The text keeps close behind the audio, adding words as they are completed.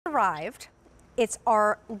arrived. It's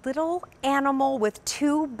our little animal with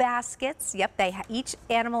 2 baskets. Yep, each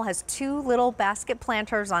animal has 2 little basket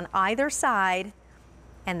planters on either side.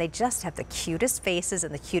 And they just have the cutest faces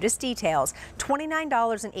and the cutest details.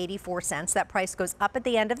 $29.84. That price goes up at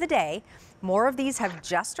the end of the day. More of these have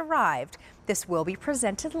just arrived. This will be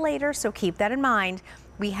presented later, so keep that in mind.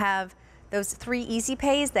 We have those 3 easy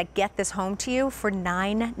pays that get this home to you for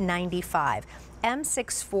 $9.95.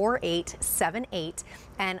 M64878,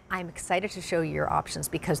 and I'm excited to show you your options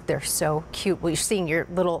because they're so cute. Well, you're seeing your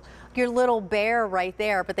little bear right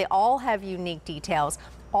there, but they all have unique details.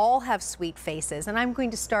 All have sweet faces, and I'm going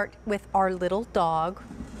to start with our little dog.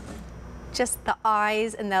 Just the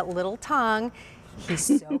eyes and that little tongue. He's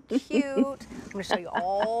so cute. I'm going to show you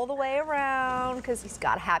all the way around because he's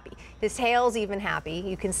got happy. His tail's even happy.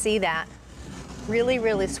 You can see that. Really,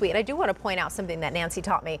 really sweet. I do want to point out something that Nancy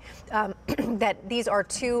taught me, that these are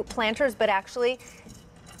 2 planters, but actually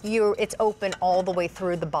it's open all the way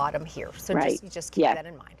through the bottom here. So just keep that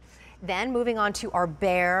in mind. Then moving on to our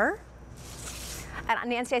bear. And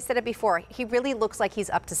Nancy, I said it before, he really looks like he's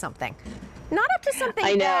up to something. Not up to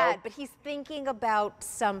something bad, but he's thinking about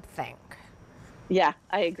something. Yeah,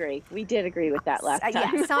 I agree. We did agree with that last time.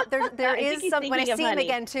 Yeah, there is some, when I see him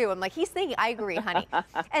again too, I'm like, he's thinking, I agree, honey.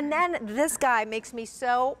 And then this guy makes me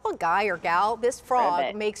so, well, guy or gal, this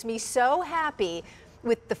frog makes me so happy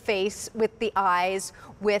with the face, with the eyes,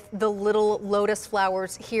 with the little lotus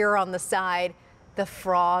flowers here on the side. The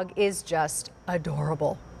frog is just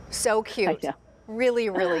adorable. So cute. Really,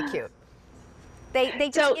 really cute. They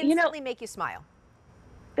just instantly make you smile.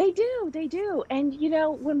 They do. And you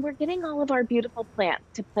know, when we're getting all of our beautiful plants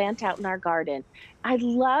to plant out in our garden, I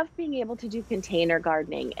love being able to do container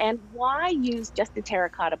gardening. And why use just a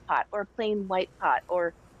terracotta pot or a plain white pot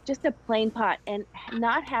or just a plain pot and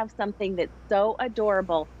not have something that's so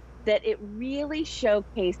adorable that it really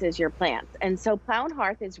showcases your plants? And so Plow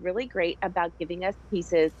Hearth is really great about giving us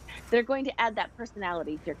pieces that are going to add that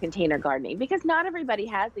personality to your container gardening, because not everybody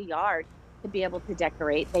has a yard to be able to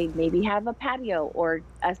decorate. They maybe have a patio or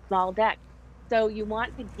a small deck. So you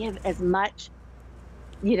want to give as much,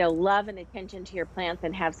 love and attention to your plants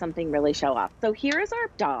and have something really show off. So here is our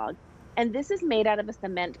dog, and this is made out of a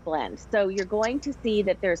cement blend. So you're going to see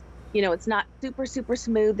that there's, it's not super, super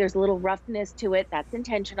smooth. There's a little roughness to it. That's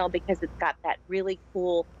intentional because it's got that really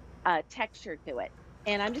cool texture to it.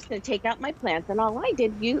 And I'm just going to take out my plants, and all I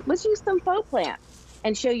did was use some faux plants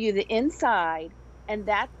and show you the inside. And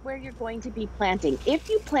that's where you're going to be planting. If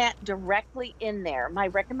you plant directly in there, my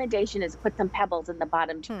recommendation is put some pebbles in the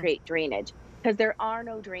bottom to create drainage, because there are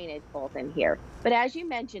no drainage holes in here. But as you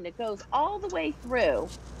mentioned, it goes all the way through.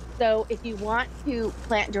 So if you want to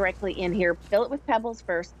plant directly in here, fill it with pebbles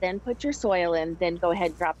first, then put your soil in, then go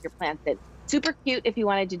ahead and drop your plants in. Super cute if you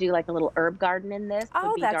wanted to do like a little herb garden in this.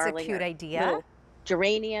 Oh, that's a cute idea.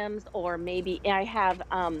 Geraniums, or maybe I have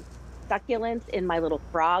succulents in my little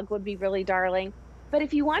frog would be really darling. But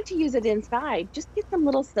if you want to use it inside, just get some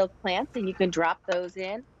little silk plants and you can drop those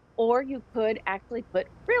in. Or you could actually put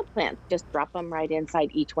real plants, just drop them right inside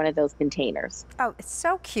each one of those containers. Oh, it's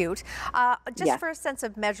so cute. Just for a sense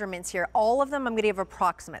of measurements here, all of them I'm going to give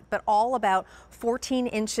approximate, but all about 14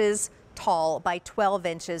 inches tall by 12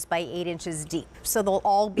 inches by 8 inches deep. So they'll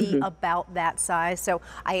all be about that size. So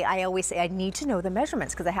I always say I need to know the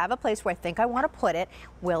measurements because I have a place where I think I want to put it.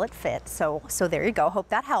 Will it fit? So there you go. Hope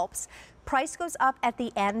that helps. Price goes up at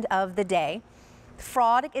the end of the day.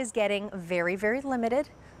 Frog is getting very, very limited.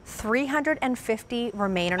 350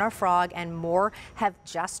 remain in our frog, and more have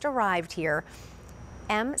just arrived here.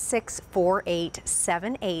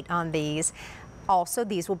 M64878 on these. Also,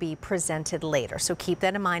 these will be presented later, so keep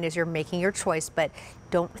that in mind as you're making your choice, but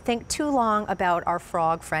don't think too long about our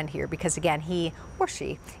frog friend here because, again, he or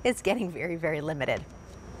she is getting very, very limited.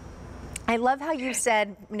 I love how you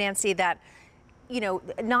said, Nancy, that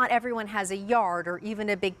not everyone has a yard or even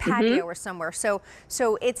a big patio or somewhere. So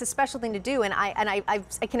it's a special thing to do. And I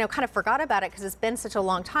kind of forgot about it because it's been such a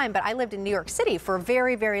long time. But I lived in New York City for a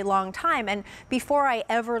very, very long time. And before I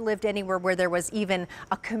ever lived anywhere where there was even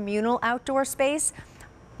a communal outdoor space,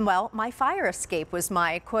 well, my fire escape was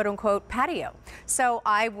my quote-unquote patio. So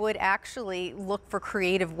I would actually look for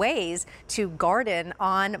creative ways to garden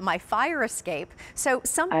on my fire escape. So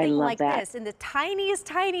something like this in the tiniest,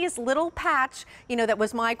 tiniest little patch, that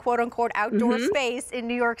was my quote-unquote outdoor space in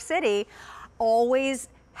New York City, always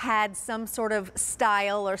had some sort of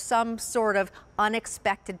style or some sort of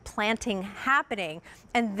unexpected planting happening.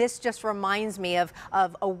 And this just reminds me of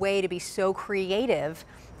a way to be so creative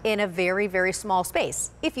in a very, very small space,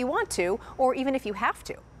 if you want to, or even if you have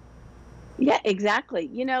to. Yeah, exactly.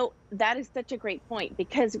 You know, that is such a great point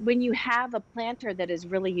because when you have a planter that is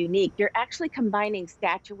really unique, you're actually combining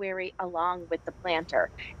statuary along with the planter.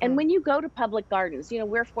 And Mm. when you go to public gardens, you know,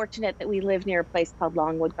 we're fortunate that we live near a place called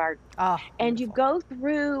Longwood Garden, Oh, and you beautiful. go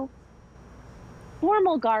through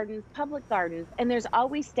formal gardens, public gardens, and there's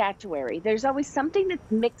always statuary. There's always something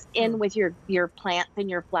that's mixed in Mm. with your plants and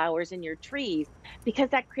your flowers and your trees because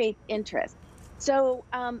that creates interest. So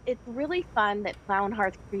it's really fun that Plow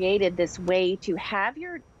Hearth created this way to have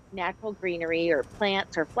your natural greenery or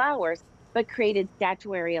plants or flowers, but created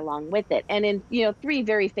statuary along with it. And in three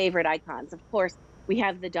very favorite icons, of course, we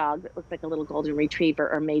have the dog that looks like a little golden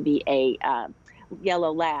retriever or maybe a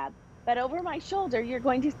yellow lab. But over my shoulder, you're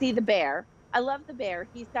going to see the bear. I love the bear.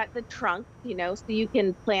 He's got the trunk, so you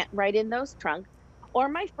can plant right in those trunks. Or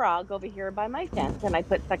my frog over here by my fence, and I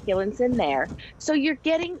put succulents in there. So you're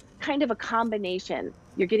getting kind of a combination.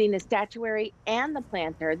 You're getting the statuary and the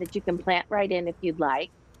planter that you can plant right in if you'd like.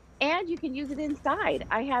 And you can use it inside.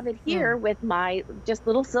 I have it Mm. here with my just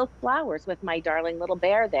little silk flowers with my darling little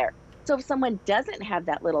bear there. So if someone doesn't have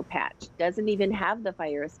that little patch, doesn't even have the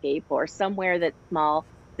fire escape or somewhere that's small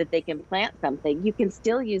that they can plant something, you can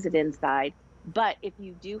still use it inside. But if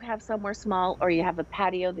you do have somewhere small or you have a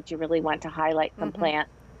patio that you really want to highlight some Hmm.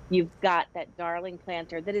 plants, you've got that darling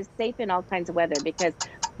planter that is safe in all kinds of weather because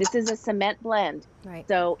this is a cement blend. Right.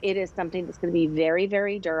 So it is something that's going to be very,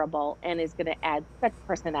 very durable and is going to add such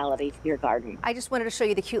personality to your garden. I just wanted to show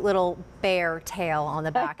you the cute little bear tail on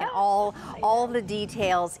the back and I all know. the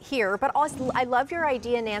details here. But also, I love your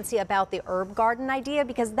idea, Nancy, about the herb garden idea,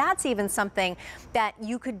 because that's even something that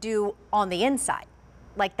you could do on the inside.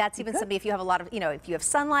 Like that's even something if you have a lot of, if you have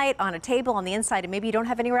sunlight on a table on the inside and maybe you don't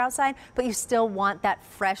have anywhere outside, but you still want that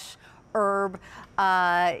fresh herb,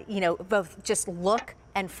 both just look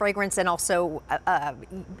and fragrance and also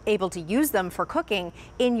able to use them for cooking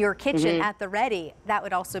in your kitchen at the ready. That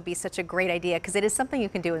would also be such a great idea because it is something you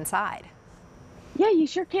can do inside. Yeah, you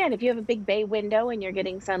sure can. If you have a big bay window and you're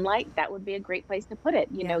getting sunlight, that would be a great place to put it.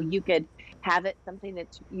 Yeah. You could have it something that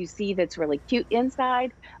you see that's really cute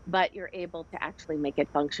inside, but you're able to actually make it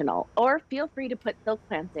functional. Or feel free to put silk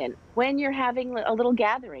plants in when you're having a little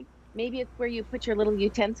gathering. Maybe it's where you put your little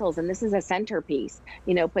utensils and this is a centerpiece.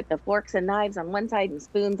 Put the forks and knives on one side and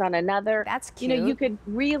spoons on another. That's You cute. could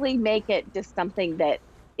really make it just something that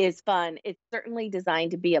is fun. It's certainly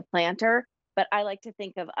designed to be a planter, but I like to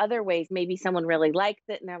think of other ways. Maybe someone really likes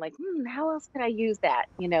it and they're like, how else could I use that?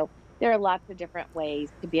 There are lots of different ways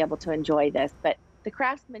to be able to enjoy this, but the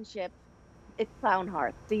craftsmanship, it's Clown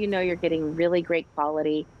Hearth. So you're getting really great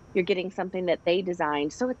quality. You're getting something that they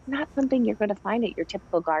designed. So it's not something you're going to find at your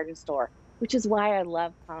typical garden store, which is why I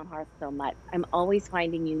love Clown Hearth so much. I'm always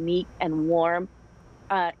finding unique and warm,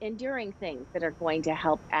 enduring things that are going to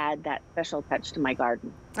help add that special touch to my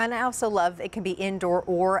garden. And I also love it can be indoor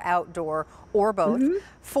or outdoor or both.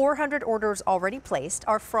 400 orders already placed.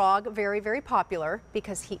 Our frog, very, very popular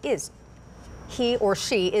because he or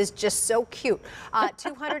she is just so cute.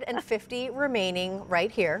 250 remaining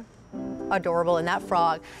right here. Adorable in that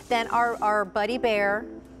frog. Then our buddy bear,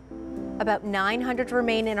 about 900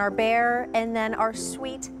 remain in our bear, and then our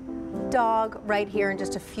sweet dog right here, and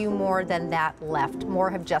just a few more than that left. More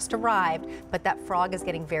have just arrived, but that frog is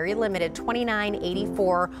getting very limited.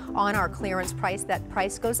 $29.84 on our clearance price. That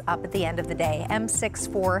price goes up at the end of the day.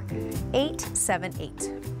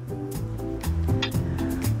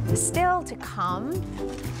 M64878. Still to come.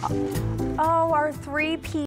 Oh, our 3P